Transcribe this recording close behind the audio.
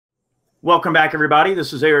Welcome back, everybody.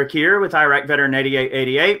 This is Eric here with Iraq Veteran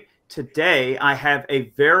 8888. Today, I have a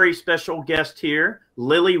very special guest here,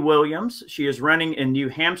 Lily Williams. She is running in New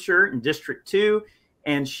Hampshire in District 2,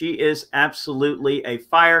 and she is absolutely a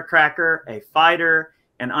firecracker, a fighter,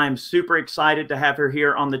 and I'm super excited to have her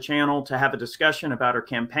here on the channel to have a discussion about her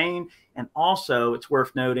campaign. And also, it's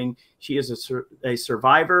worth noting, she is a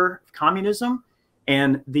survivor of communism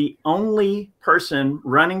and the only person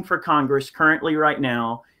running for Congress currently right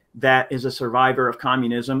now that is a survivor of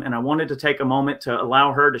communism. And I wanted to take a moment to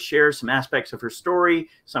allow her to share some aspects of her story,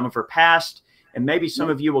 some of her past, and maybe some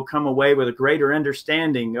of you will come away with a greater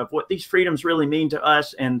understanding of what these freedoms really mean to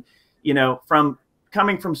us. And, you know, from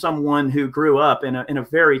coming from someone who grew up in a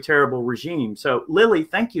very terrible regime. So Lily,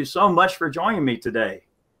 thank you so much for joining me today.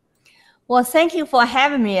 Well, thank you for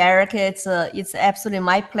having me, Eric. It's absolutely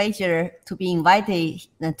my pleasure to be invited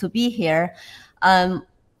to be here.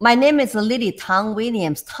 My name is Lily Tang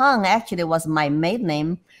Williams. Tang actually was my maiden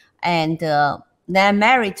name. And then I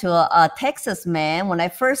married to a Texas man. When I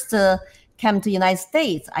first came to the United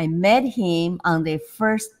States, I met him on the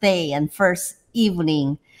first day and first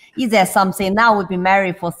evening. Is that something? Now we've been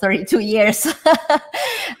married for 32 years.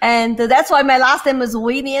 And that's why my last name is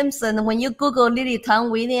Williams. And when you Google Lily Tang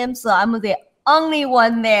Williams, I'm the only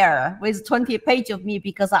one there with 20 pages of me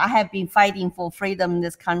because I have been fighting for freedom in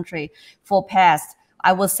this country for past,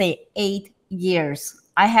 I would say, 8 years.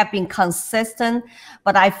 I have been consistent,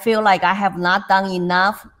 but I feel like I have not done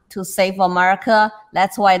enough to save America.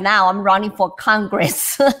 That's why now I'm running for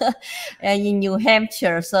Congress in New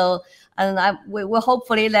Hampshire. So, and we will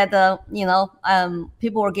hopefully let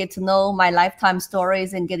people will get to know my lifetime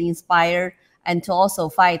stories and get inspired and to also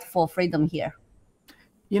fight for freedom here.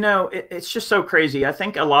 You know, it's just so crazy. I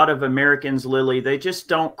think a lot of Americans, Lily, they just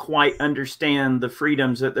don't quite understand the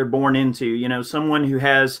freedoms that they're born into. You know, someone who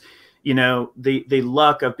has, you know, the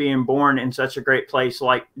luck of being born in such a great place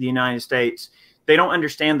like the United States, they don't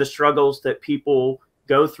understand the struggles that people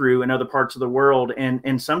go through in other parts of the world.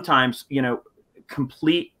 And sometimes, you know,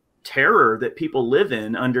 complete terror that people live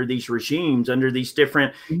in under these regimes, under these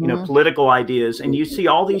different, you know, political ideas. And you see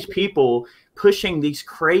all these people pushing these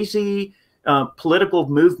crazy political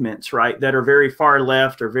movements, right, that are very far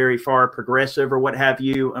left or very far progressive or what have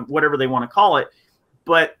you, whatever they want to call it.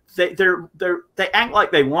 But they act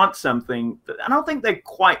like they want something. But I don't think they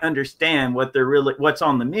quite understand what's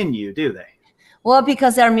on the menu, do they? Well,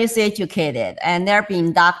 because they're miseducated and they're being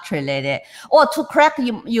indoctrinated. Or to correct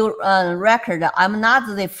your record, I'm not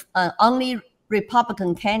the only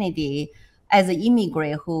Republican candidate as an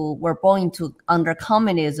immigrant who were born under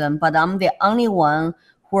communism, but I'm the only one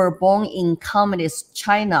who were born in communist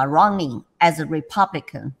China running as a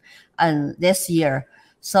Republican this year.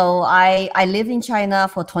 So I live in China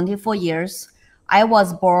for 24 years. I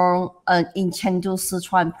was born in Chengdu,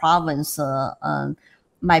 Sichuan province.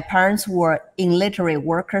 My parents were in literary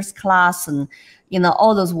workers class, and you know,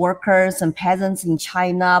 all those workers and peasants in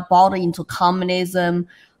China bought into communism.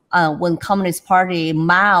 When Communist Party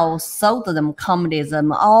Mao sold them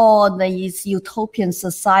communism, oh, this utopian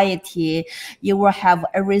society, you will have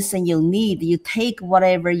everything you need. You take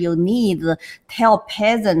whatever you need. Tell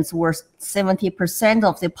peasants were 70%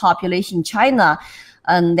 of the population in China.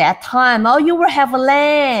 And that time, oh, you will have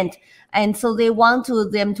land. And so they want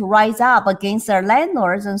them to rise up against their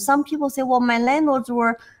landlords. And some people say, well, my landlords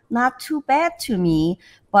were not too bad to me,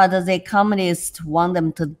 but the communists want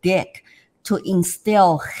them to dig, to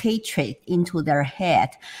instill hatred into their head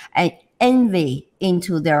and envy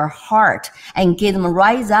into their heart and get them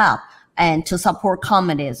rise up and to support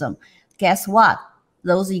communism. Guess what?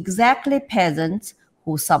 Those exactly peasants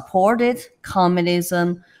who supported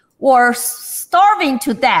communism were starving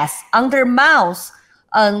to death under Mao's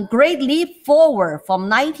great leap forward from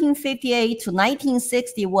 1958 to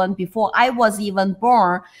 1961, before I was even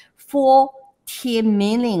born, 14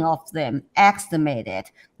 million of them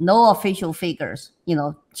estimated. No official figures. You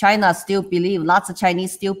know, China still believe, lots of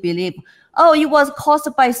Chinese still believe, oh, it was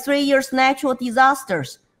caused by 3 years natural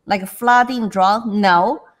disasters, like flooding, drought.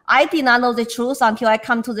 No, I did not know the truth until I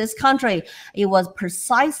come to this country. It was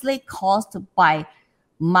precisely caused by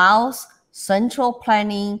Mao's central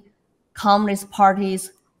planning, Communist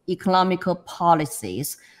Party's economical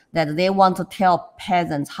policies, that they want to tell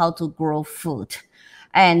peasants how to grow food.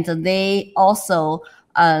 And they also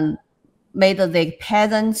made the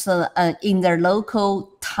peasants in their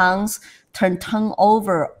local towns turn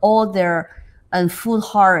over all their food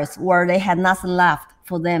harvest where they had nothing left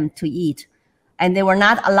for them to eat. And they were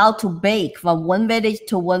not allowed to bake from one village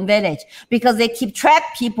to one village because they keep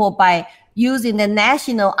track people by using the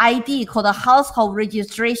national ID called a household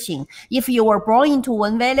registration. If you were born into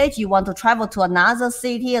one village, you want to travel to another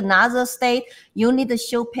city, another state, you need to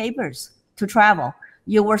show papers to travel.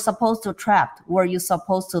 You were supposed to trapped where you're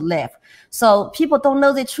supposed to live. So people don't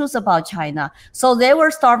know the truth about China. So they were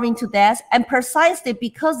starving to death. And precisely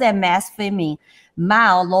because they're mass famine,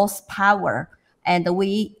 Mao lost power. And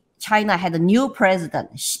China had a new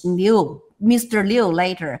president, Mr. Liu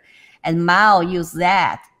later. And Mao used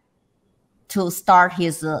that to start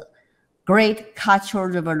his great cultural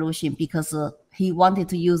revolution because he wanted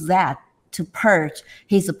to use that to purge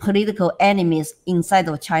his political enemies inside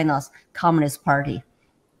of China's Communist Party.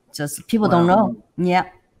 Just people don't know. Yeah.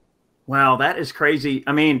 Wow, that is crazy.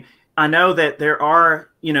 I mean, I know that there are,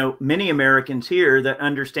 many Americans here that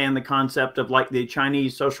understand the concept of like the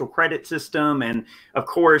Chinese social credit system. And of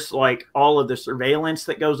course, like all of the surveillance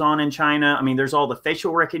that goes on in China. I mean, there's all the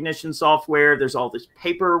facial recognition software, there's all this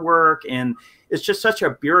paperwork, and it's just such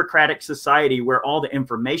a bureaucratic society where all the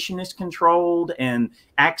information is controlled and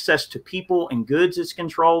access to people and goods is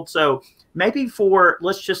controlled. So maybe for,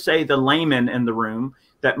 let's just say, the layman in the room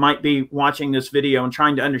that might be watching this video and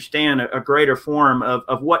trying to understand a greater form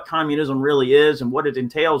of what communism really is and what it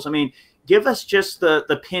entails. I mean, give us just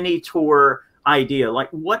the penny tour idea.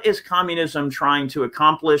 Like, what is communism trying to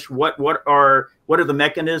accomplish? What are the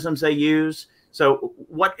mechanisms they use? So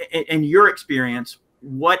what, in your experience,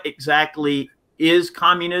 what exactly is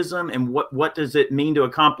communism, and what does it mean to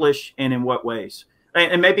accomplish, and in what ways?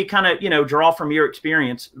 And maybe kind of, draw from your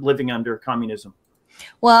experience living under communism.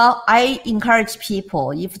 Well, I encourage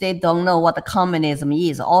people, if they don't know what the communism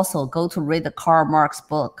is, also go to read the Karl Marx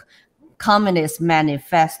book, Communist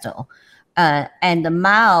Manifesto. And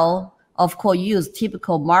Mao, of course, used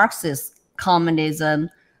typical Marxist communism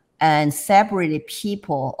and separated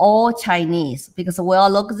people, all Chinese, because we all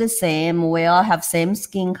look the same, we all have same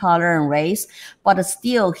skin color and race, but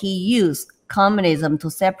still he used communism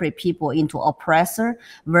to separate people into oppressor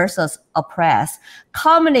versus oppressed.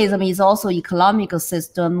 Communism is also an economical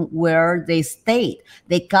system where the state,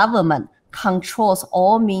 the government controls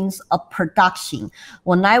all means of production.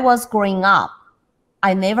 When I was growing up,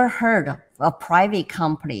 I never heard of a private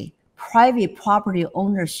company, private property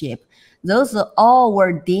ownership. Those all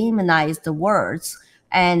were demonized words,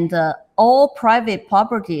 and all private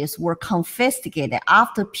properties were confiscated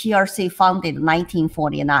after PRC founded in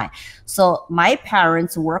 1949. So my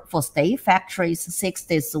parents worked for state factories 6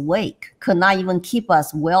 days a week, could not even keep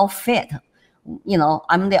us well fed.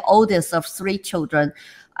 I'm the oldest of 3 children.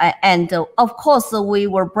 And of course, we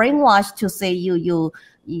were brainwashed to say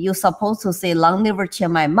you're supposed to say "Long live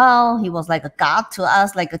Chiang Mai." He was like a god to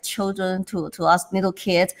us, like a children to us little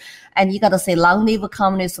kids. And you got to say "Long live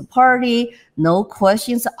Communist Party." No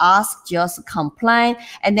questions asked, just complain.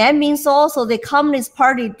 And that means also the Communist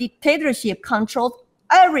Party dictatorship controlled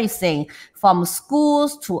everything from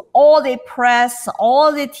schools to all the press,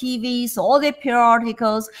 all the TVs, all the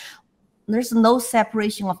periodicals. There's no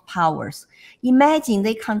separation of powers. Imagine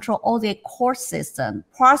they control all the court system,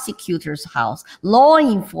 prosecutors' house, law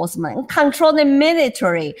enforcement, control the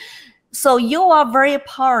military. So you are very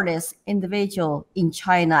powerless individual in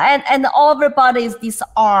China, and everybody is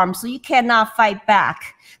disarmed, so you cannot fight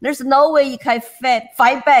back. There's no way you can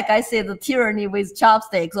fight back, I say, the tyranny with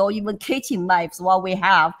chopsticks or even kitchen knives. What we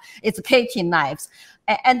have is kitchen knives.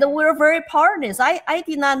 And we're very powerless. I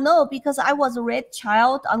did not know, because I was a red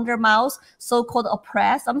child under Mao's so-called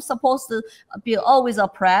oppressed. I'm supposed to be always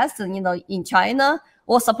oppressed, and in China,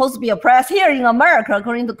 or supposed to be oppressed here in America,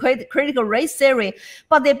 according to critical race theory.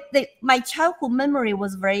 But my childhood memory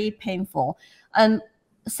was very painful. And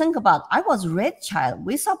think about, I was red child.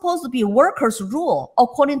 We're supposed to be workers' rule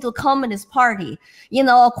according to Communist Party,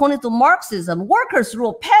 according to Marxism, workers'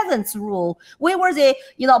 rule, peasants' rule. We were the,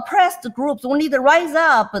 oppressed groups. We need to rise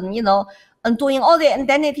up and, and doing all the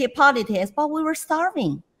identity politics, but we were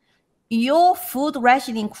starving. Your food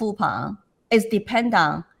rationing coupon is dependent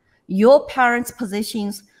on your parents'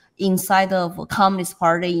 positions inside of Communist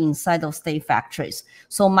Party, inside of state factories.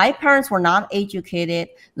 So my parents were not educated.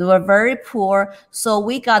 They were very poor. So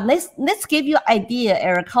we got, let's give you an idea,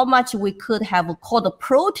 Eric, how much we could have called the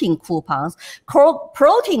protein coupons.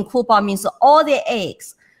 Protein coupon means all the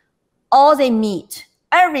eggs, all the meat,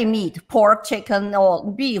 every meat, pork, chicken, or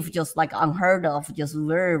beef, just like unheard of, just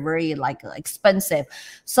very, very like expensive.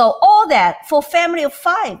 So all that for family of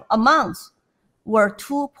 5 a month were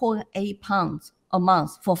 2.8 pounds a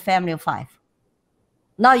month for family of 5.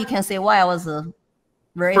 Now you can say why I was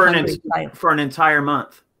very hungry. For an entire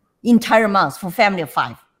month. Entire month for family of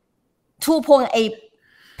 5. 2.8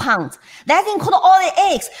 pounds. That includes all the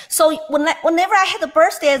eggs. So whenever I had a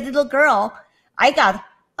birthday as a little girl, I got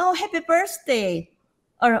oh, happy birthday,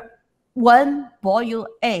 or one boiled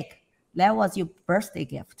egg. That was your birthday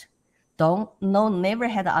gift. Never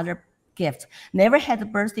had other gifts, never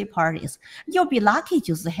had birthday parties. You'll be lucky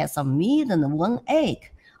just to have some meat and one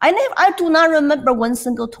egg. I do not remember one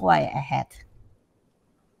single toy I had.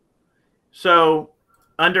 So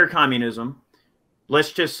under communism,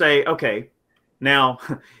 let's just say, okay, now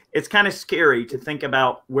it's kind of scary to think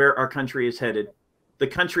about where our country is headed. The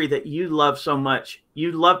country that you love so much.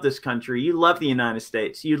 You love this country. You love the United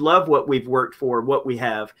States. You love what we've worked for, what we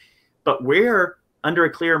have. But we're under a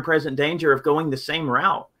clear and present danger of going the same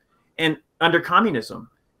route. And under communism,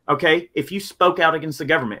 okay, if you spoke out against the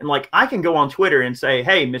government, and like I can go on Twitter and say,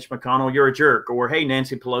 hey, Mitch McConnell, you're a jerk, or hey,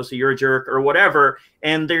 Nancy Pelosi, you're a jerk, or whatever.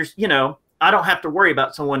 And there's, you know, I don't have to worry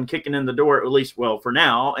about someone kicking in the door, at least, well, for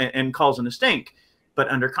now, and causing a stink. But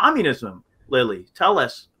under communism, Lily, tell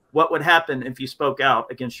us what would happen if you spoke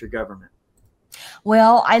out against your government.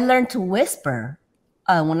 Well, I learned to whisper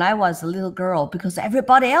when I was a little girl because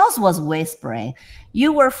everybody else was whispering.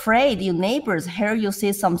 You were afraid your neighbors hear you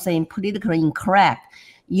say something politically incorrect.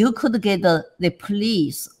 You could get the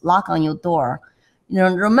police lock on your door. You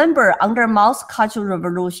know, remember under Mao's Cultural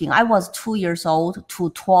Revolution, I was 2 years old to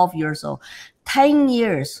 12 years old. 10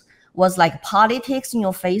 years was like politics in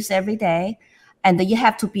your face every day. And you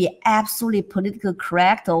have to be absolutely politically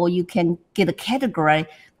correct, or you can get categorized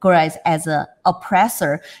as an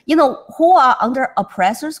oppressor. You know, who are under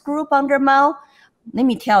oppressors group under Mao? Let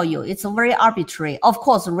me tell you, it's very arbitrary. Of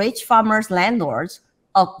course, rich farmers, landlords,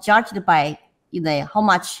 judged by how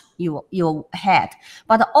much you had,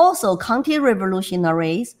 but also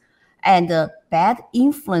counter-revolutionaries and bad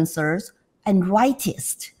influencers and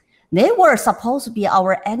rightists. They were supposed to be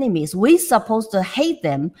our enemies. We supposed to hate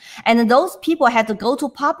them. And those people had to go to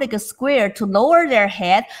public square to lower their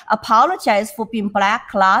head, apologize for being black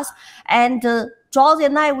class, and draw the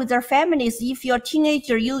knife with their families. If you're a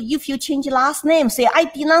teenager, if you change last name, say, I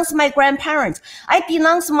denounce my grandparents. I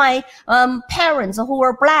denounce my parents who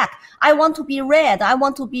were black. I want to be red. I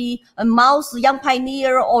want to be a Mao's young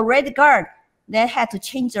pioneer or red guard. They had to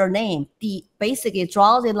change their name. They basically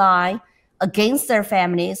draw the line against their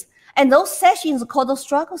families. And those sessions are called the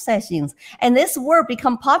struggle sessions. And this word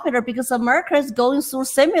become popular because America is going through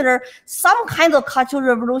some kind of cultural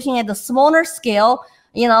revolution at a smaller scale,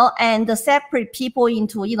 and separate people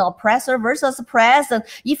into, oppressor versus oppressed. And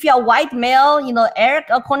if you're a white male, Eric,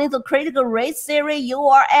 according to critical race theory, you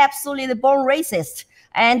are absolutely the born racist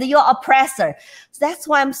and you're oppressor. That's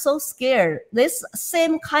why I'm so scared. This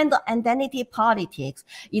same kind of identity politics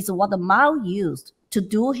is what Mao used to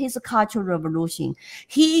do his cultural revolution.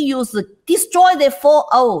 He used to destroy the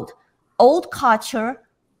old culture,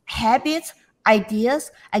 habits,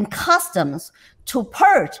 ideas, and customs to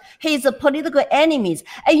purge his political enemies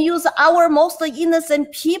and use our most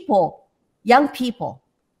innocent people, young people.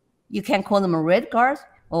 You can call them red guards,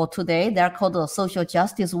 or today they're called the social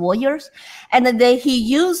justice warriors. And then he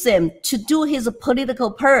used them to do his political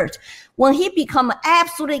purge. When he become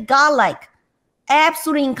absolutely godlike,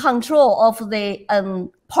 absolutely in control of the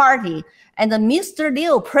party. And Mr.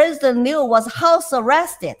 Liu, President Liu, was house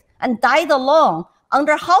arrested and died alone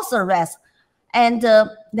under house arrest. And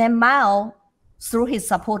then Mao threw his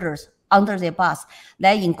supporters under the bus.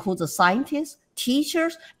 That includes scientists,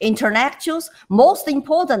 teachers, intellectuals, most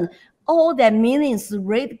important, all that millions of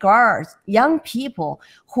red guards, young people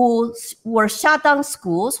who were shut down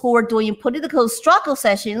schools, who were doing political struggle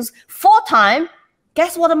sessions full-time.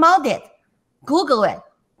 Guess what Mao did? Google it.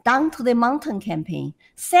 Down to the mountain campaign.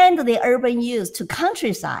 Send the urban youth to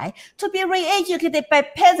countryside to be re-educated by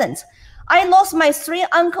peasants. I lost my 3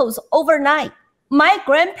 uncles overnight. My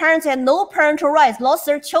grandparents had no parental rights, lost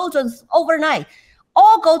their children overnight.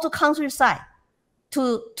 All go to countryside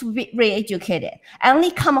to be re-educated. I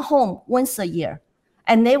only come home once a year.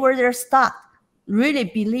 And they were there stuck, really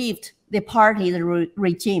believed the party, the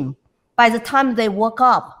regime. By the time they woke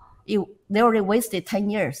up, they already wasted 10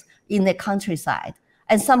 years in the countryside.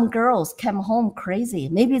 And some girls came home crazy.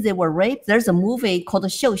 Maybe they were raped. There's a movie called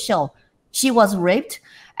Xiu Xiu. She was raped.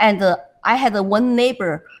 And I had one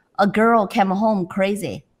neighbor, a girl came home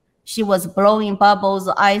crazy. She was blowing bubbles.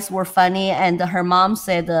 Eyes were funny. And her mom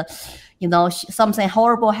said, something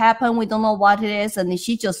horrible happened. We don't know what it is. And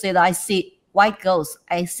she just said, I see white ghosts.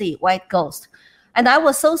 I see white ghosts. And I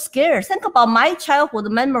was so scared. Think about my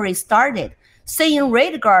childhood memory started seeing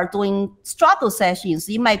red guard doing struggle sessions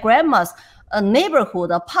in my grandma's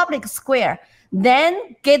neighborhood, a public square,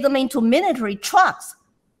 then get them into military trucks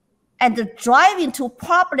and drive into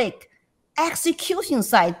public execution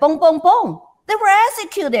site. Boom, boom, boom. They were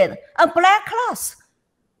executed, a black class.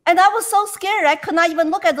 And I was so scared. I could not even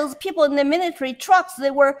look at those people in the military trucks.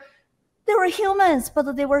 They were humans,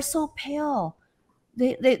 but they were so pale.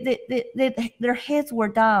 Their heads were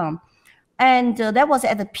down. And that was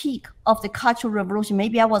at the peak of the Cultural Revolution.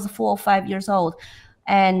 Maybe I was 4 or 5 years old.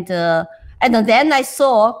 And then I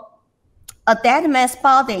saw a dead man's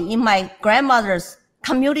body in my grandmother's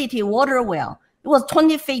community water well. It was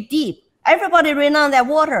 20 feet deep. Everybody ran on that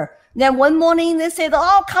water. Then one morning they said,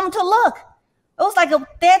 oh, come to look. It was like a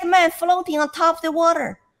dead man floating on top of the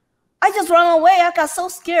water. I just ran away. I got so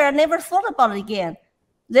scared. I never thought about it again.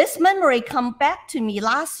 This memory come back to me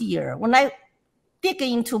last year when I dig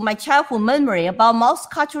into my childhood memory about Mao's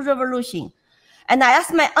Cultural Revolution. And I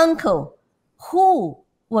asked my uncle, who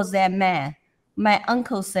was that man? My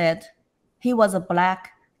uncle said he was a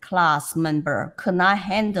black class member, could not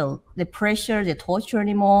handle the pressure, the torture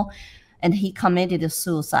anymore, and he committed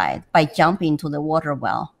suicide by jumping into the water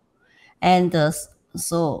well. And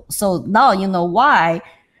so now you know why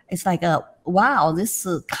it's like wow, this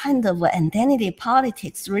kind of identity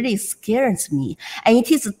politics really scares me. And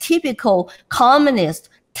it is a typical communist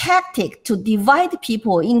tactic to divide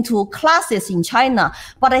people into classes in China.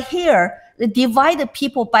 But here, they divide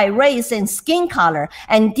people by race and skin color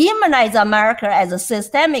and demonize America as a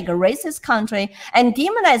systemic racist country and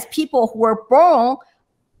demonize people who were born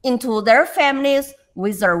into their families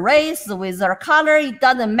with their race, with their color. It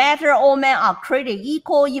doesn't matter. All men are created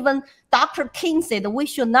equal. Even Dr. King said we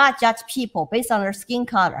should not judge people based on their skin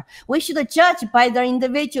color. We should judge by their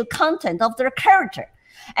individual content of their character.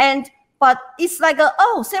 But it's like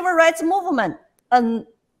civil rights movement and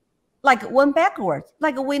like went backwards.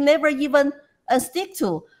 Like we never even stick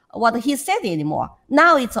to what he said anymore.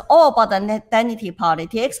 Now it's all about identity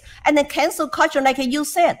politics and the cancel culture. Like you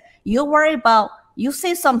said, you worry about you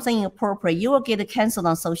say something inappropriate, you will get canceled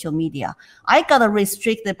on social media. I got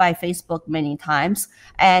restricted by Facebook many times,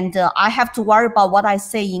 and I have to worry about what I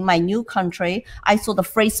say in my new country. I saw the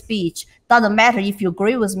free speech. Doesn't matter if you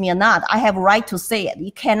agree with me or not. I have a right to say it.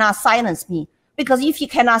 You cannot silence me, because if you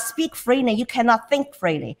cannot speak freely, you cannot think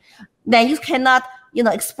freely. Then you cannot,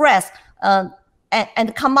 express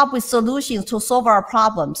and come up with solutions to solve our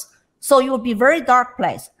problems. So it will be a very dark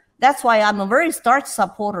place. That's why I'm a very stark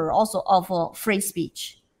supporter also of free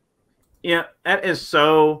speech. Yeah, that is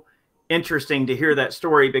so interesting to hear that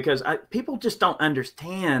story, because people just don't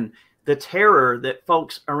understand the terror that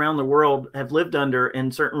folks around the world have lived under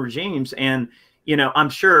in certain regimes. And, I'm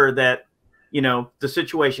sure that, the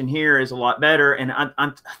situation here is a lot better. And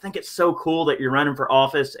I think it's so cool that you're running for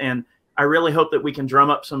office. And I really hope that we can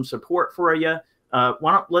drum up some support for you.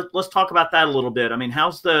 Let's talk about that a little bit. I mean,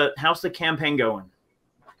 how's the campaign going?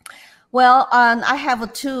 Well, I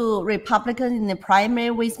have 2 Republicans in the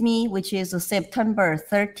primary with me, which is September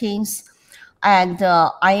 13th. And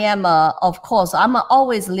I am, of course, I'm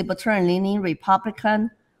always libertarian-leaning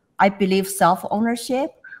Republican. I believe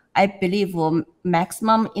self-ownership. I believe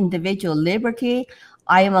maximum individual liberty.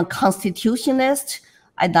 I am a constitutionalist,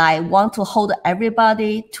 and I want to hold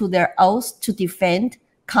everybody to their oath to defend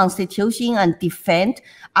Constitution and defend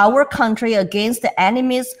our country against the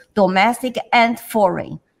enemies, domestic and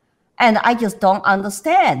foreign. And I just don't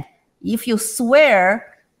understand. If you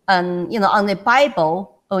swear on the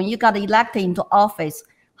Bible, when you got elected into office,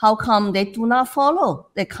 how come they do not follow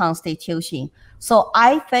the Constitution? So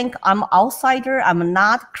I think I'm outsider. I'm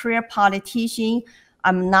not a career politician.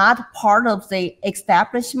 I'm not part of the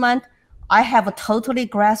establishment. I have a totally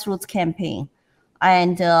grassroots campaign.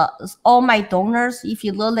 And all my donors, if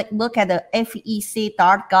you look at the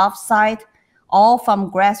fec.gov site, all from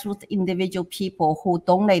grassroots individual people who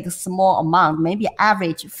donate a small amount, maybe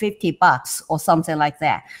average $50 or something like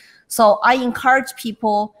that. So I encourage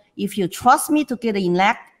people, if you trust me to get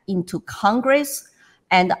elected into Congress,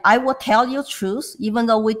 and I will tell you truth, even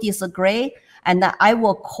though we disagree, and I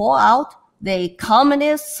will call out the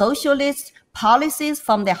communist, socialist policies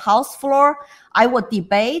from the House floor. I will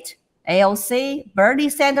debate AOC, Bernie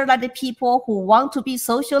Sanders, like the people who want to be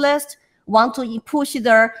socialist, want to push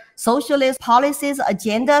their socialist policies,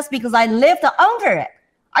 agendas, because I lived under it.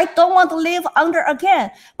 I don't want to live under again,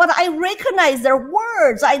 but I recognize their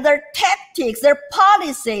words, their tactics, their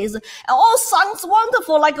policies. It all sounds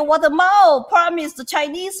wonderful, like what Mao promised the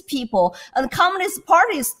Chinese people, and the Communist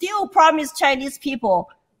Party still promised Chinese people.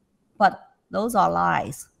 But those are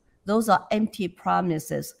lies. Those are empty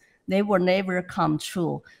promises. They will never come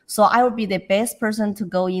true. So I will be the best person to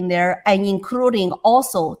go in there, and including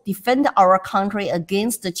also defend our country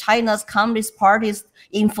against the China's Communist Party's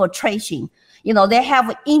infiltration. You know, they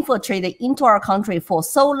have infiltrated into our country for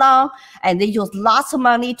so long, and they use lots of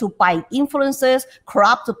money to buy influences,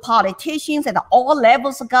 corrupt politicians at all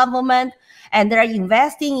levels of government, and they're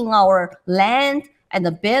investing in our land and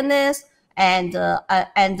the business, and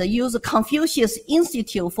use the Confucius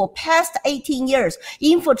Institute for past 18 years,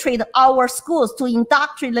 infiltrate our schools to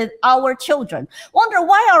indoctrinate our children. Wonder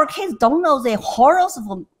why our kids don't know the horrors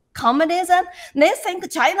of communism. They think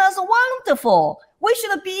China is wonderful. We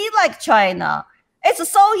should be like China. It's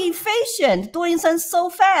so efficient, doing things so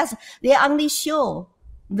fast. They only show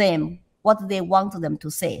them what they want them to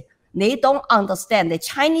say. They don't understand that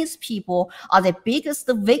Chinese people are the biggest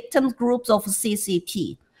victim groups of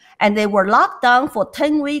CCP. And they were locked down for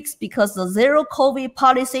 10 weeks because of the zero COVID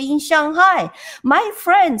policy in Shanghai. My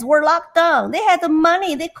friends were locked down. They had the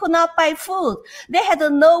money. They could not buy food. They had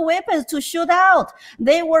no weapons to shoot out.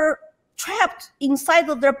 They were trapped inside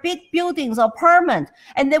of their big buildings, apartment,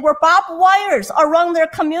 and there were barbed wires around their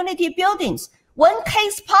community buildings. One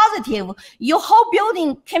case positive, your whole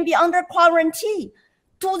building can be under quarantine.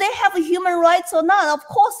 Do they have human rights or not? Of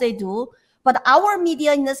course they do. But our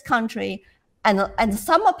media in this country and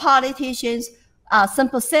some politicians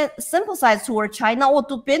sympathize toward China or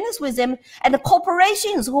do business with them, and the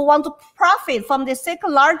corporations who want to profit from the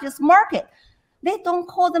second largest market, they don't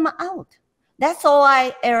call them out. That's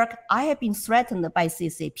why, Eric, I have been threatened by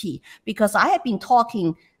CCP, because I have been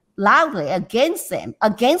talking loudly against them,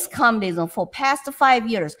 against communism for past 5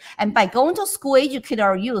 years. And by going to school, educate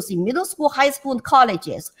our youth in middle school, high school, and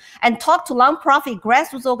colleges, and talk to nonprofit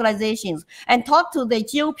grassroots organizations, and talk to the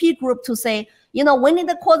GOP group to say, you know, we need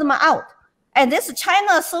to call them out. And this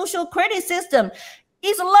China social credit system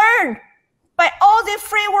is learned by all the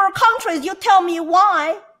free world countries. You tell me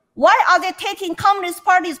why? Why are they taking Communist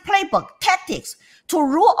Party's playbook, tactics, to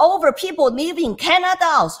rule over people living in Canada,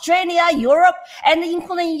 Australia, Europe, and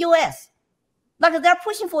including US? Like they're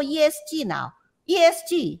pushing for ESG now.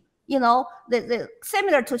 ESG, you know,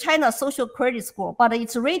 similar to China's social credit score, but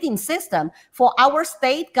it's a rating system for our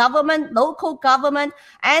state government, local government,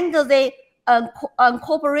 and the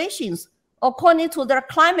corporations according to their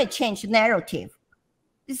climate change narrative.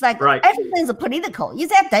 It's like everything's political. Is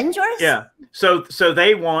that dangerous? Yeah. So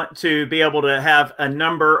they want to be able to have a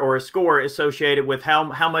number or a score associated with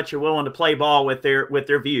how much you're willing to play ball with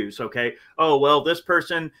their views. Okay. Oh, well, this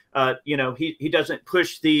person, you know, he doesn't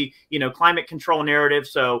push the, you know, climate control narrative.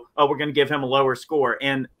 So, we're going to give him a lower score.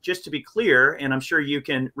 And just to be clear, and I'm sure you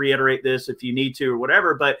can reiterate this if you need to or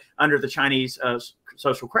whatever, but under the Chinese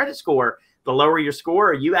social credit score, the lower your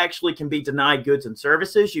score, you actually can be denied goods and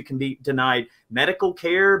services. You can be denied medical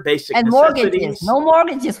care, basic and necessities. Mortgages. No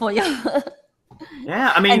mortgages for you.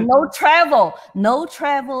 Yeah, I mean, and no travel,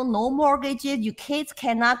 no mortgages. Your kids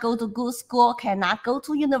cannot go to good school, cannot go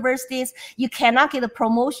to universities. You cannot get a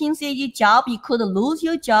promotions in your job. You could lose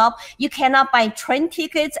your job. You cannot buy train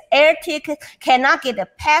tickets, air tickets, cannot get a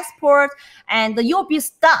passport, and you'll be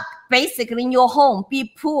stuck basically in your home,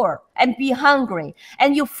 be poor and be hungry.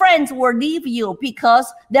 And your friends will leave you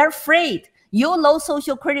because they're afraid your low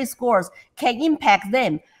social credit scores can impact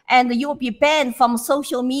them. And you'll be banned from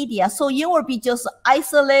social media. So you will be just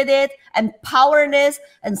isolated and powerless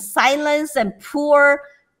and silenced and poor.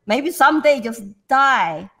 Maybe someday just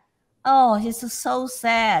die. Oh, it's so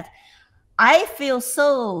sad. I feel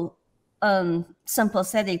so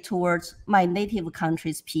sympathetic towards my native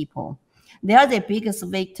country's people. They are the biggest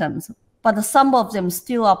victims. But some of them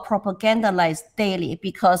still are propagandized daily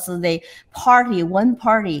because one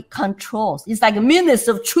party controls. It's like a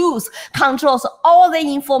minister of truth controls all the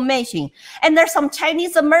information. And there's some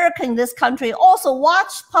Chinese American in this country also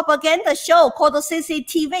watch propaganda show called the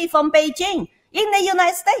CCTV from Beijing in the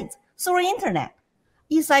United States through the internet.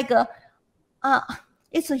 It's like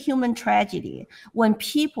it's a human tragedy when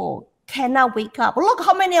people cannot wake up. Look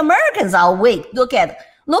how many Americans are awake. Look at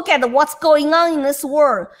what's going on in this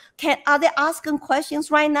world. Are they asking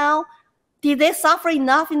questions right now? Did they suffer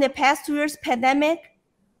enough in the past 2 years pandemic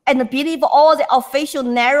and believe all the official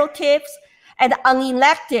narratives and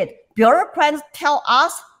unelected bureaucrats tell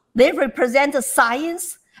us they represent the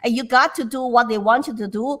science and you got to do what they want you to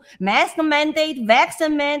do? Mask mandate,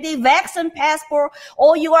 vaccine passport,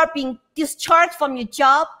 or you are being discharged from your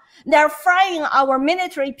job. They're firing our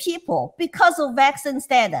military people because of vaccine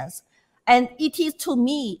status. And it is, to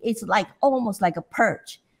me, it's like almost like a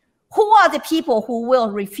purge. Who are the people who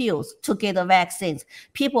will refuse to get the vaccines?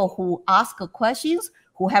 People who ask questions,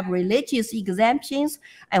 who have religious exemptions,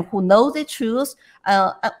 and who know the truth,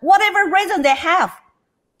 whatever reason they have,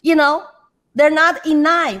 you know, they're not in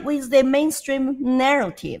line with the mainstream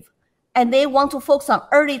narrative. And they want to focus on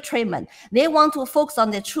early treatment. They want to focus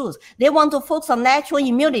on the truth. They want to focus on natural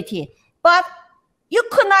immunity. But you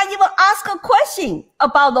could not even ask a question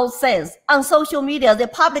about those things on social media, the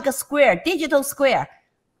public square, digital square.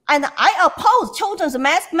 And I opposed children's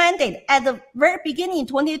mask mandate at the very beginning in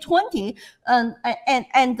 2020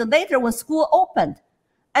 and later when school opened.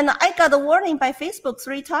 And I got a warning by Facebook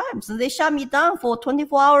 3 times. They shut me down for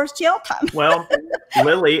 24 hours jail time. Well,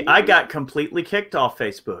 Lily, I got completely kicked off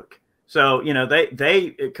Facebook. So, you know, they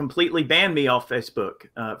completely banned me off Facebook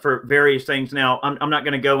for various things. Now, I'm not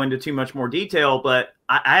going to go into too much more detail, but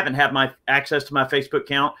I haven't had my access to my Facebook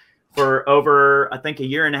account for over, I think, a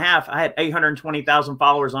year and a half. I had 820,000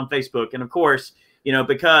 followers on Facebook. And of course, you know,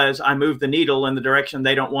 because I moved the needle in the direction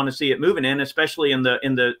they don't want to see it moving in, especially in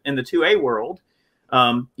the 2A world.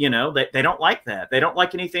 You know, they don't like that. They don't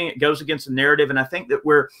like anything that goes against the narrative. And I think that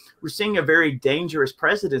we're seeing a very dangerous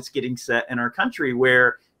precedence getting set in our country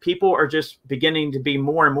where people are just beginning to be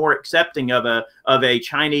more and more accepting of a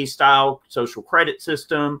Chinese style social credit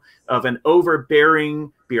system, of an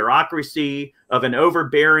overbearing bureaucracy, of an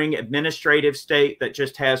overbearing administrative state that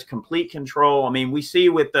just has complete control. I mean, we see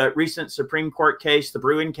with the recent Supreme Court case, the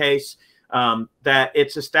Bruin case, that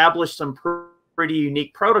it's established some pretty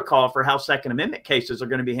unique protocol for how Second Amendment cases are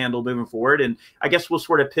going to be handled moving forward. And I guess we'll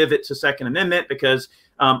sort of pivot to Second Amendment because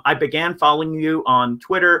I began following you on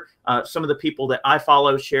Twitter. Some of the people that I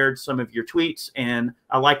follow shared some of your tweets, and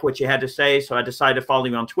I like what you had to say. So I decided to follow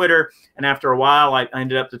you on Twitter. And after a while, I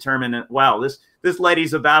ended up determining, wow, this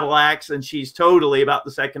lady's a battle axe, and she's totally about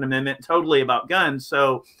the Second Amendment, totally about guns.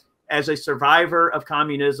 So as a survivor of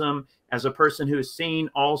communism, as a person who has seen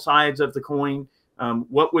all sides of the coin,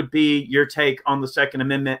 what would be your take on the Second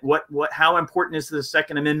Amendment? How important is the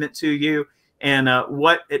Second Amendment to you? And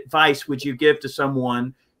what advice would you give to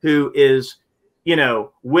someone who is, you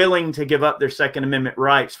know, willing to give up their Second Amendment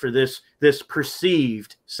rights for this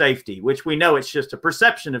perceived safety, which we know it's just a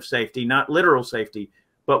perception of safety, not literal safety.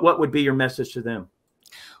 But what would be your message to them?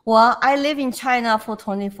 Well, I live in China for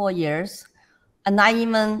 24 years, and I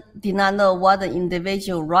even did not know what the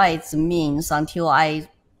individual rights means until I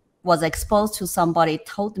was exposed to somebody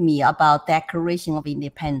told me about Declaration of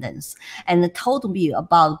Independence and told me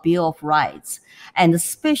about Bill of Rights and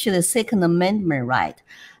especially the Second Amendment right.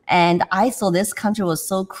 And I thought this country was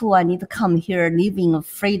so cool. I need to come here, live in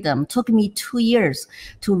freedom. It took me 2 years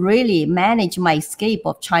to really manage my escape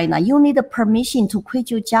of China. You need a permission to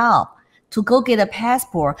quit your job, to go get a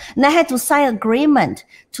passport. And I had to sign an agreement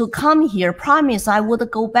to come here, promise I would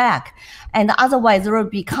go back. And otherwise there would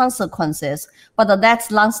be consequences. But that's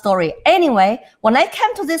a long story. Anyway, when I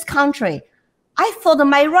came to this country, I thought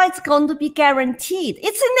my rights going to be guaranteed.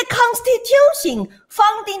 It's in the Constitution,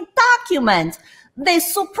 founding document, the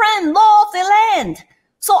supreme law of the land.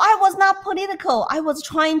 So I was not political. I was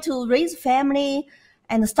trying to raise family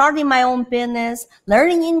and starting my own business,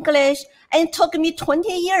 learning English. And it took me 20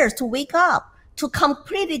 years to wake up, to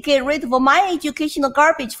completely get rid of my educational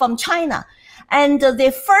garbage from China. And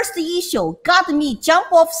the first issue got me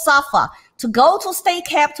jump off sofa to go to state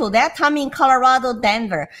capitol, that time in Colorado,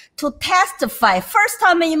 Denver, to testify. First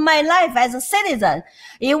time in my life as a citizen,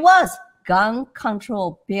 it was gun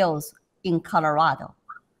control bills in Colorado.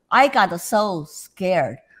 I got so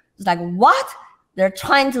scared. It's like, what? They're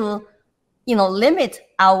trying to, you know, limit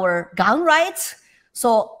our gun rights.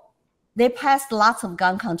 So they passed lots of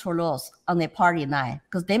gun control laws on the party line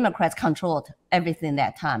because Democrats controlled everything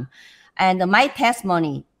that time. And my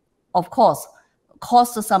testimony, of course,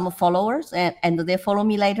 cost some followers and they follow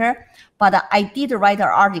me later. But I did write an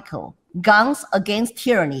article, Guns Against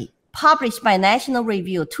Tyranny, published by National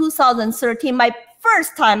Review 2013, my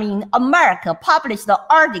first time in America, published the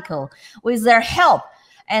article with their help.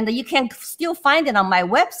 And you can still find it on my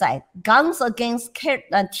website, Guns Against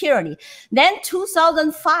Tyranny. Then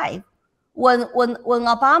 2005, when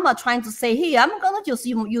Obama trying to say, hey, I'm going to just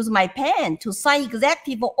use my pen to sign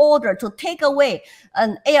executive order to take away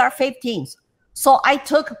an AR-15s. So I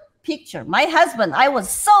took a picture. My husband, I was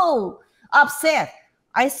so upset.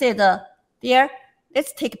 I said, dear,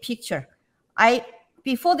 let's take a picture.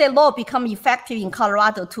 Before the law become effective in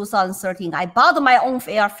Colorado 2013, I bought my own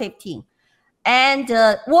AR-15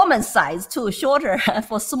 and woman size too, shorter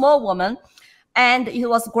for small woman. And it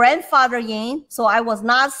was grandfathered in, so I was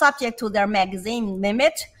not subject to their magazine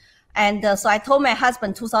limit. And so I told my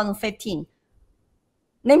husband 2015,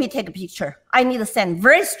 let me take a picture. I need to send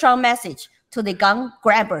very strong message to the gun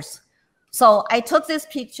grabbers. So I took this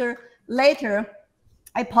picture. Later,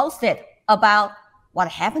 I posted about what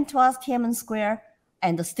happened to us, Tiananmen Square,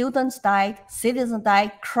 and the students died, citizens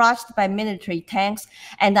died, crushed by military tanks.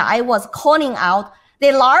 And I was calling out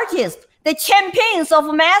the largest, the champions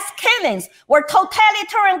of mass killings were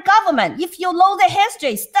totalitarian government. If you know the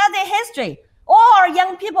history, study history. Or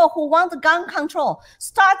young people who want gun control,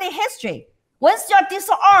 study history. Once you're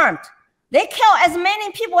disarmed, they kill as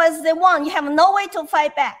many people as they want. You have no way to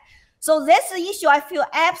fight back. So that's the issue I feel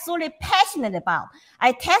absolutely passionate about.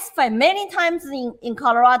 I testified many times in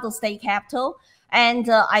Colorado State Capitol, and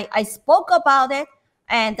I spoke about it,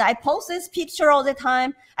 and I post this picture all the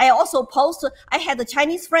time. I also post, I had the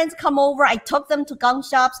Chinese friends come over. I took them to gun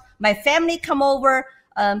shops. My family come over,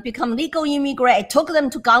 become legal immigrant. I took them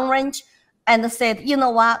to gun range and said, you know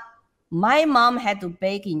what? My mom had to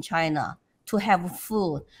beg in China to have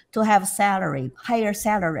food, to have salary, higher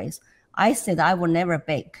salaries. I said, I will never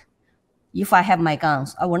beg. If I have my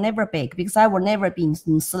guns, I will never beg because I will never be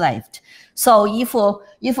enslaved. So if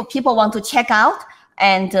people want to check out,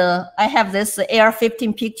 and I have this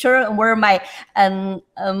AR-15 picture where my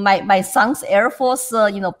son's Air Force,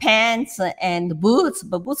 pants and boots,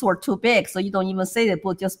 but boots were too big, so you don't even say the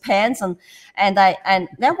boot, just pants. And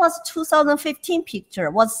that was 2015 picture,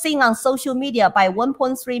 was seen on social media by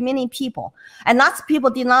 1.3 million people, and lots of people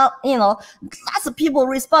did not, lots of people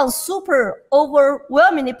respond super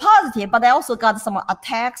overwhelmingly positive, but I also got some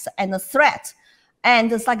attacks and threats,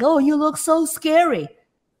 and it's like, oh, you look so scary.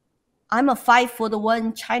 I'm a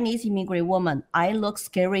 5'1" Chinese immigrant woman. I look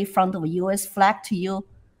scary in front of a U.S. flag to you.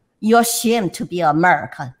 You're ashamed to be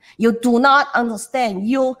American. You do not understand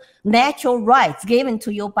your natural rights given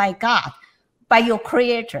to you by God, by your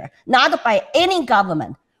creator, not by any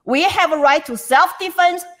government. We have a right to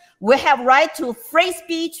self-defense. We have a right to free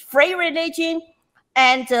speech, free religion.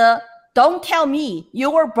 And don't tell me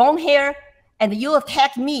you were born here and you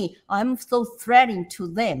attack me. I'm so threatening to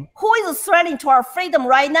them. Who is threatening to our freedom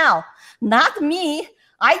right now? Not me.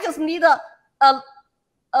 I just need a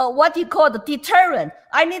what you call the deterrent.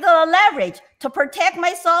 I need a leverage to protect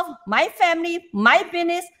myself, my family, my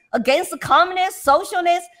business against the communists,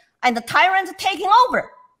 socialists, and the tyrants taking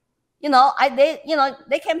over.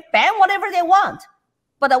 They can ban whatever they want,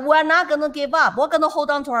 but we're not going to give up. We're going to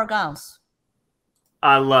hold on to our guns.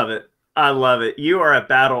 I love it. I love it. You are a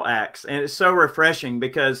battle axe, and it's so refreshing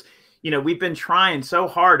because, we've been trying so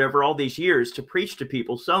hard over all these years to preach to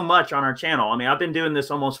people so much on our channel. I mean, I've been doing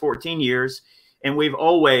this almost 14 years, and we've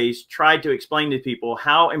always tried to explain to people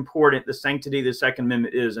how important the sanctity of the Second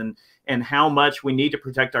Amendment is, and how much we need to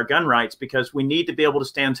protect our gun rights, because we need to be able to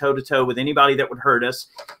stand toe-to-toe with anybody that would hurt us.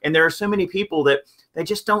 And there are so many people that they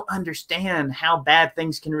just don't understand how bad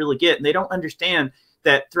things can really get, and they don't understand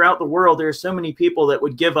that throughout the world, there are so many people that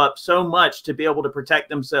would give up so much to be able to protect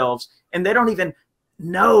themselves, and they don't even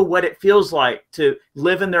know what it feels like to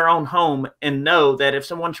live in their own home and know that if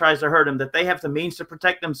someone tries to hurt them, that they have the means to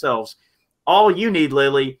protect themselves. All you need,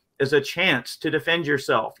 Lily, is a chance to defend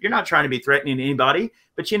yourself. You're not trying to be threatening to anybody,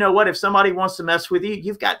 but you know what? If somebody wants to mess with you,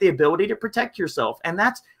 you've got the ability to protect yourself, and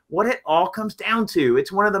that's what it all comes down to.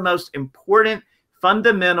 It's one of the most important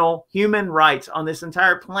fundamental human rights on this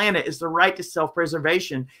entire planet is the right to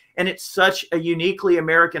self-preservation. And it's such a uniquely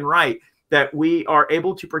American right that we are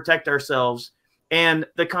able to protect ourselves. And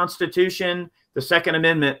the Constitution, the Second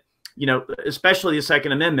Amendment, especially the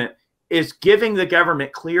Second Amendment, is giving the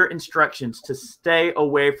government clear instructions to stay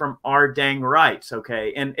away from our dang rights,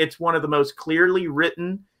 okay? And it's one of the most clearly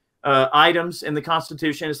written items in the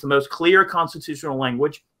Constitution. It's the most clear constitutional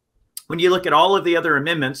language. When you look at all of the other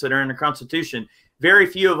amendments that are in the Constitution, very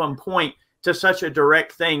few of them point to such a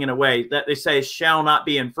direct thing in a way that they say shall not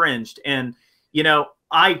be infringed. And,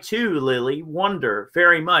 I too, Lily, wonder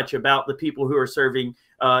very much about the people who are serving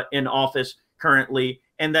in office currently,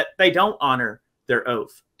 and that they don't honor their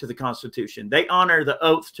oath to the Constitution. They honor the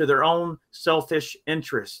oath to their own selfish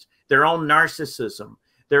interest, their own narcissism,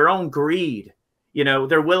 their own greed.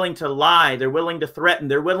 They're willing to lie. They're willing to threaten.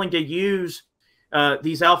 They're willing to use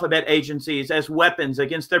these alphabet agencies as weapons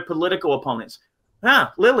against their political opponents.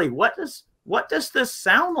 Lily, what does this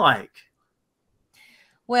sound like?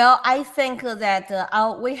 Well, I think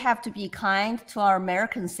that we have to be kind to our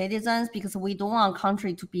American citizens because we don't want our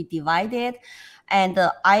country to be divided. And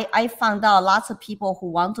I found out lots of people who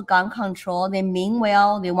want to gun control, they mean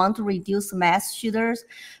well, they want to reduce mass shooters,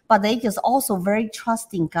 but they just also very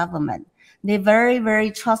trusting government. They very, very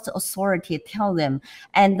trust authority, tell them.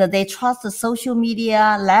 And they trust the social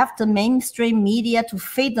media, left the mainstream media to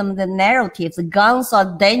feed them the narratives. The guns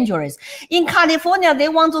are dangerous. In California, they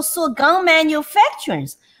want to sue gun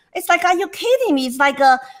manufacturers. It's like, are you kidding me? It's like,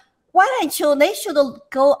 why don't they should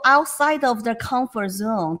go outside of their comfort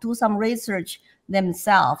zone, do some research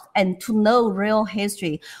themselves and to know real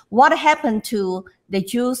history. What happened to the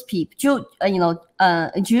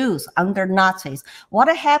Jews under Nazis?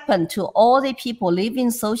 What happened to all the people living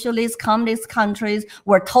in socialist, communist countries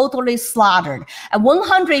were totally slaughtered. And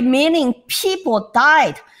 100 million people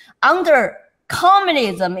died under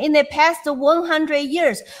Communism in the past 100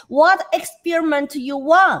 years, what experiment you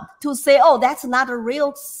want to say, oh, that's not a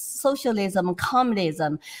real socialism,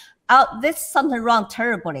 communism? There's something wrong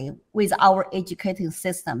terribly with our educating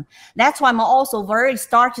system. That's why I'm also very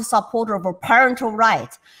staunch supporter of parental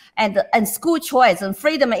rights and school choice and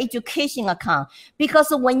freedom of education account. Because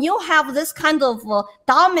when you have this kind of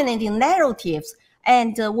dominating narratives,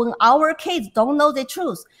 and when our kids don't know the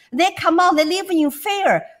truth, they come out, they live in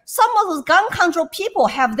fear. Some of those gun control people,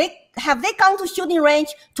 have they gone to shooting range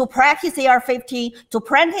to practice AR-15, to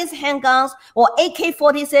practice handguns or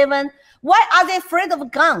AK-47? Why are they afraid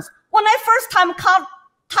of guns? When I first time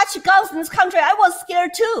touched guns in this country, I was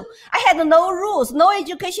scared too. I had no rules, no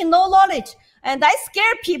education, no knowledge. And I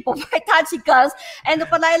scared people by touching guns,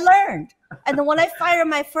 but I learned. And when I fire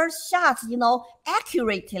my first shots, you know,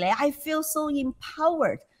 accurately, I feel so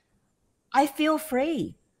empowered. I feel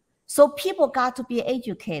free. So people got to be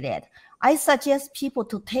educated. I suggest people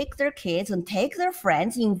to take their kids and take their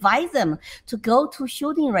friends, invite them to go to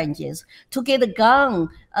shooting ranges, to get a gun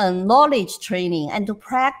knowledge training and to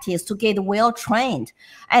practice, to get well trained.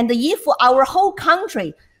 And if our whole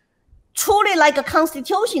country, truly like a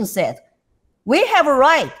constitution said, we have a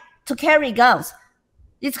right to carry guns.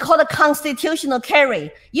 It's called a constitutional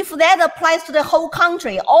carry. If that applies to the whole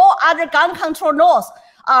country, all other gun control laws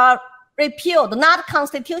are repealed, not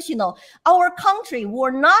constitutional, our country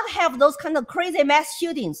will not have those kind of crazy mass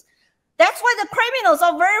shootings. That's why the criminals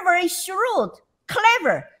are very, very shrewd,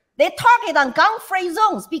 clever. They target on gun-free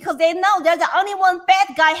zones because they know they're the only one bad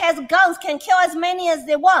guy has guns, can kill as many as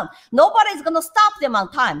they want. Nobody's going to stop them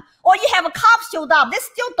on time. Or you have a cop showed up, they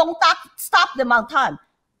still don't stop them on time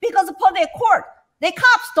because for their court, the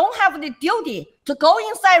cops don't have the duty to go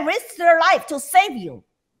inside, risk their life to save you.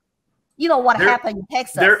 You know what happened in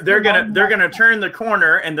Texas. They're gonna turn the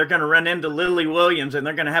corner and they're gonna run into Lily Williams and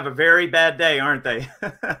they're gonna have a very bad day, aren't they?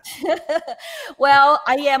 Well,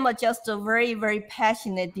 I am just a very, very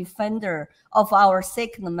passionate defender of our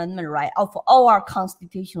Second Amendment right, of all our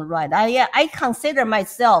constitutional right. I consider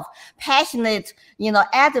myself passionate, you know,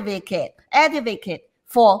 advocate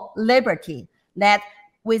for liberty. That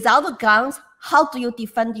without guns, how do you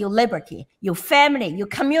defend your liberty, your family, your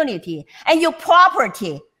community, and your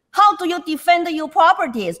property? How do you defend your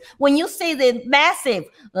properties when you see the massive,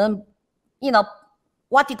 you know,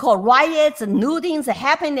 what you call riots and lootings that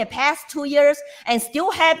happened in the past 2 years and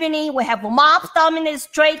still happening? We have mobs dominated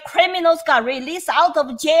straight, criminals got released out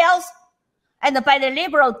of jails and by the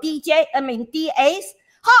liberal DAs.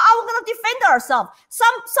 How are we going to defend ourselves?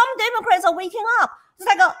 Some Democrats are waking up. It's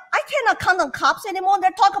like, I cannot count on cops anymore. They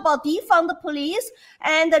talk about defund the police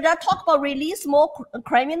and they talk about release more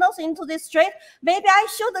criminals into the street. Maybe I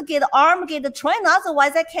should get armed, get trained.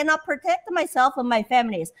 Otherwise, I cannot protect myself and my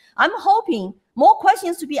families. I'm hoping more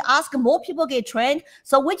questions to be asked, more people get trained.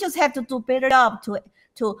 So we just have to do a better job to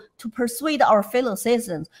persuade our fellow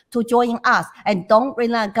citizens to join us and don't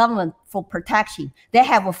rely on government for protection. They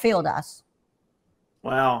have failed us.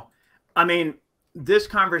 Wow. I mean, this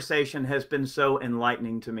conversation has been so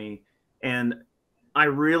enlightening to me, and I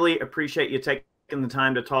really appreciate you taking the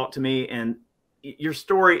time to talk to me. And your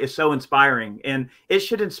story is so inspiring, and it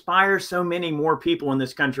should inspire so many more people in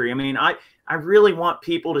this country. I mean, I really want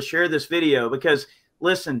people to share this video because,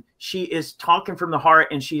 listen, she is talking from the heart,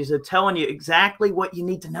 and she is telling you exactly what you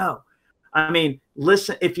need to know. I mean,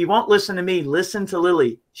 listen, if you won't listen to me, listen to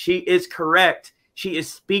Lily. She is correct. She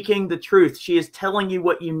is speaking the truth. She is telling you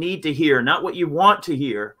what you need to hear, not what you want to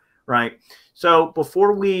hear, right? So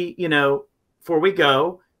before we go,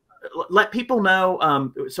 let people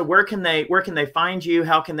know. So where can they find you?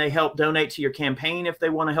 How can they help donate to your campaign if they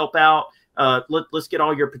want to help out? Let's get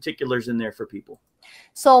all your particulars in there for people.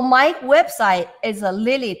 So my website is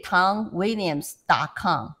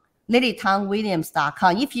lilytangwilliams.com.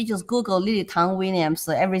 lilytangwilliams.com. If you just Google Lily Tang Williams,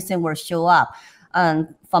 everything will show up.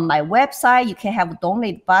 From my website, you can have a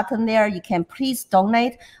donate button there. You can please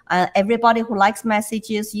donate. Everybody who likes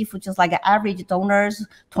messages, if just like average donors,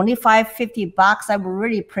 $25, $50, I would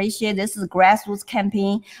really appreciate. This is a grassroots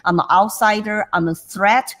campaign. I'm an outsider. I'm a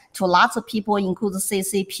threat to lots of people, including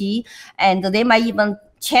CCP, and they might even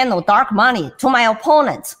channel dark money to my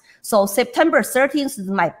opponents. So September 13th is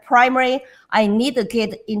my primary. I need to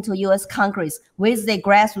get into U.S. Congress with the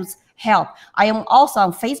grassroots help. I am also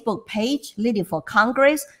on Facebook page, Lily for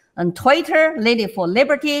Congress, on Twitter, Lily for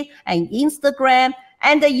Liberty, and Instagram,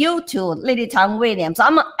 and the YouTube, Lily Tang Williams.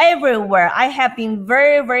 I'm everywhere. I have been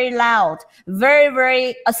very, very loud, very,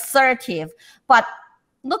 very assertive. But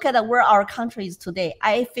look at where our country is today.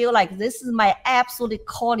 I feel like this is my absolute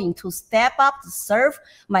calling to step up, to serve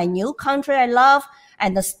my new country I love,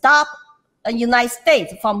 and to stop United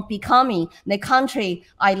States from becoming the country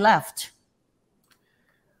I left.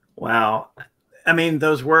 Wow. I mean,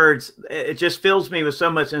 those words, it just fills me with so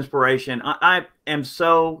much inspiration. I am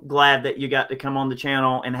so glad that you got to come on the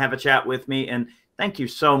channel and have a chat with me. And thank you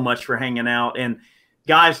so much for hanging out. And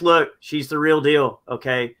guys, look, she's the real deal.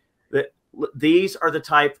 Okay. These are the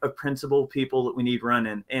type of principled people that we need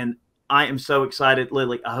running. And I am so excited,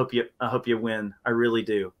 Lily. I hope you win. I really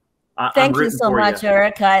do. Thank you so much,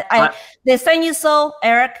 Eric. The thing is, so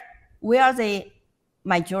Eric, we are the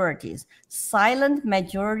majorities, silent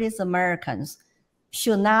majorities. Americans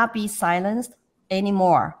should not be silenced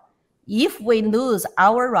anymore. If we lose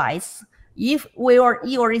our rights, if we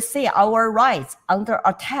already see our rights under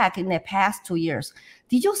attack in the past 2 years,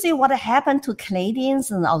 did you see what happened to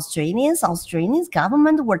Canadians and Australians? Australians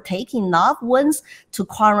government were taking loved ones to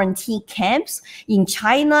quarantine camps in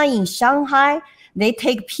China, in Shanghai. They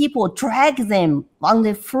take people, drag them on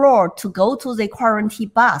the floor to go to the quarantine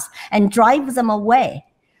bus and drive them away.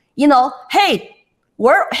 You know, hey,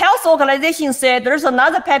 World Health Organization said there's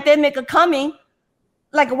another pandemic coming.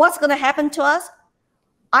 Like, what's going to happen to us?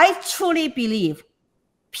 I truly believe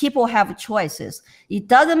people have choices. It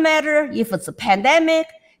doesn't matter if it's a pandemic,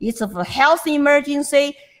 it's a health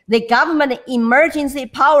emergency. The government emergency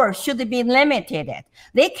power should be limited.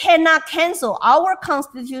 They cannot cancel our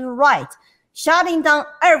constitutional rights, shutting down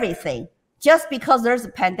everything just because there's a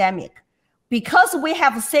pandemic. Because we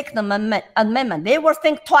have a Second Amendment, they will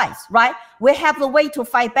think twice, right? We have a way to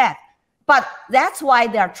fight back. But that's why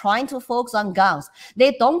they're trying to focus on guns.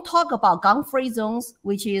 They don't talk about gun-free zones,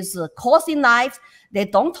 which is causing lives. They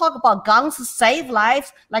don't talk about guns save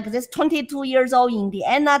lives, like this 22-year-old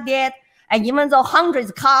Indiana did, and even though hundreds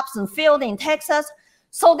of cops and killed in Texas.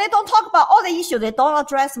 So they don't talk about all the issues. They don't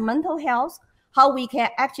address mental health, how we can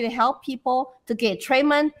actually help people to get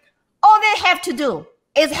treatment. All they have to do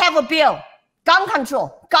is have a bill, gun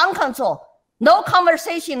control, gun control. No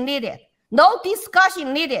conversation needed, no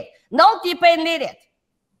discussion needed, no debate needed.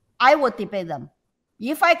 I will debate them.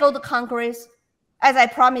 If I go to Congress, as I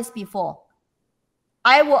promised before,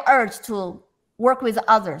 I will urge to work with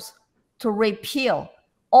others to repeal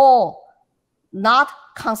all not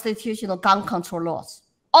constitutional gun control laws,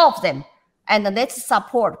 all of them. And let's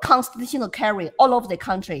support constitutional carry all over the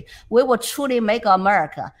country. We will truly make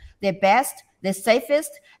America the best, the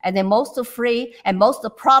safest, and the most free and most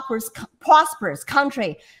prosperous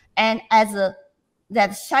country. And as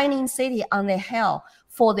that shining city on the hill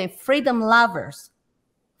for the freedom lovers,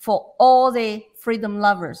 for all the freedom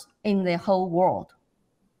lovers in the whole world.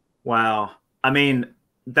 Wow. I mean,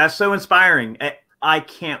 that's so inspiring. I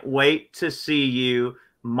can't wait to see you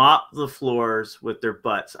mop the floors with their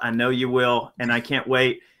butts. I know you will, and I can't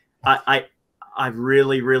wait. I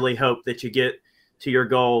really, really hope that you get to your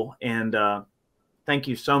goal. And thank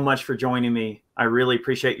you so much for joining me. I really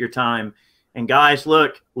appreciate your time. And guys,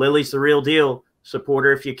 look, Lily's the real deal. Support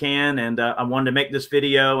her if you can. And I wanted to make this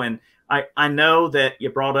video. And I know that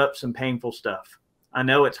you brought up some painful stuff. I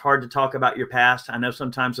know it's hard to talk about your past. I know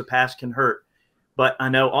sometimes the past can hurt. But I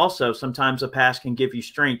know also sometimes the past can give you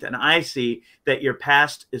strength. And I see that your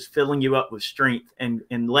past is filling you up with strength and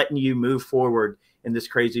letting you move forward in this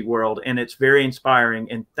crazy world. And it's very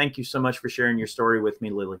inspiring. And thank you so much for sharing your story with me,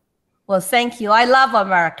 Lily. Well, thank you. I love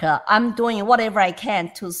America. I'm doing whatever I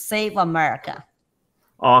can to save America.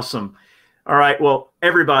 Awesome. All right. Well,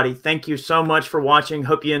 everybody, thank you so much for watching.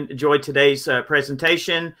 Hope you enjoyed today's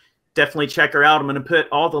presentation. Definitely check her out. I'm going to put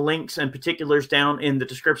all the links and particulars down in the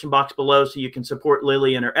description box below so you can support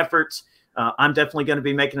Lily in her efforts. I'm definitely going to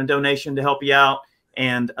be making a donation to help you out.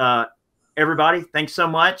 And everybody, thanks so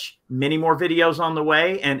much. Many more videos on the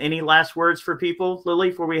way. And any last words for people, Lily,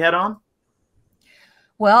 before we head on?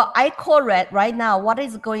 Well, I call it right now what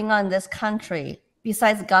is going on in this country,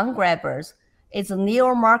 besides gun grabbers, it's a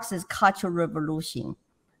neo-Marxist cultural revolution.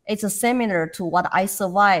 It's similar to what I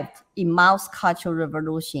survived in Mao's cultural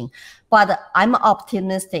revolution. But I'm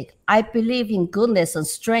optimistic. I believe in goodness and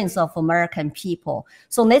strength of American people.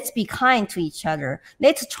 So let's be kind to each other.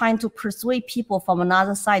 Let's try to persuade people from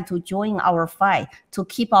another side to join our fight to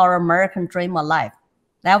keep our American dream alive.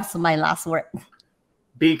 That was my last word.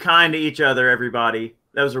 Be kind to each other, everybody.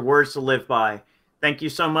 Those are words to live by. Thank you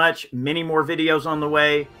so much. Many more videos on the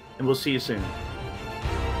way, and we'll see you soon.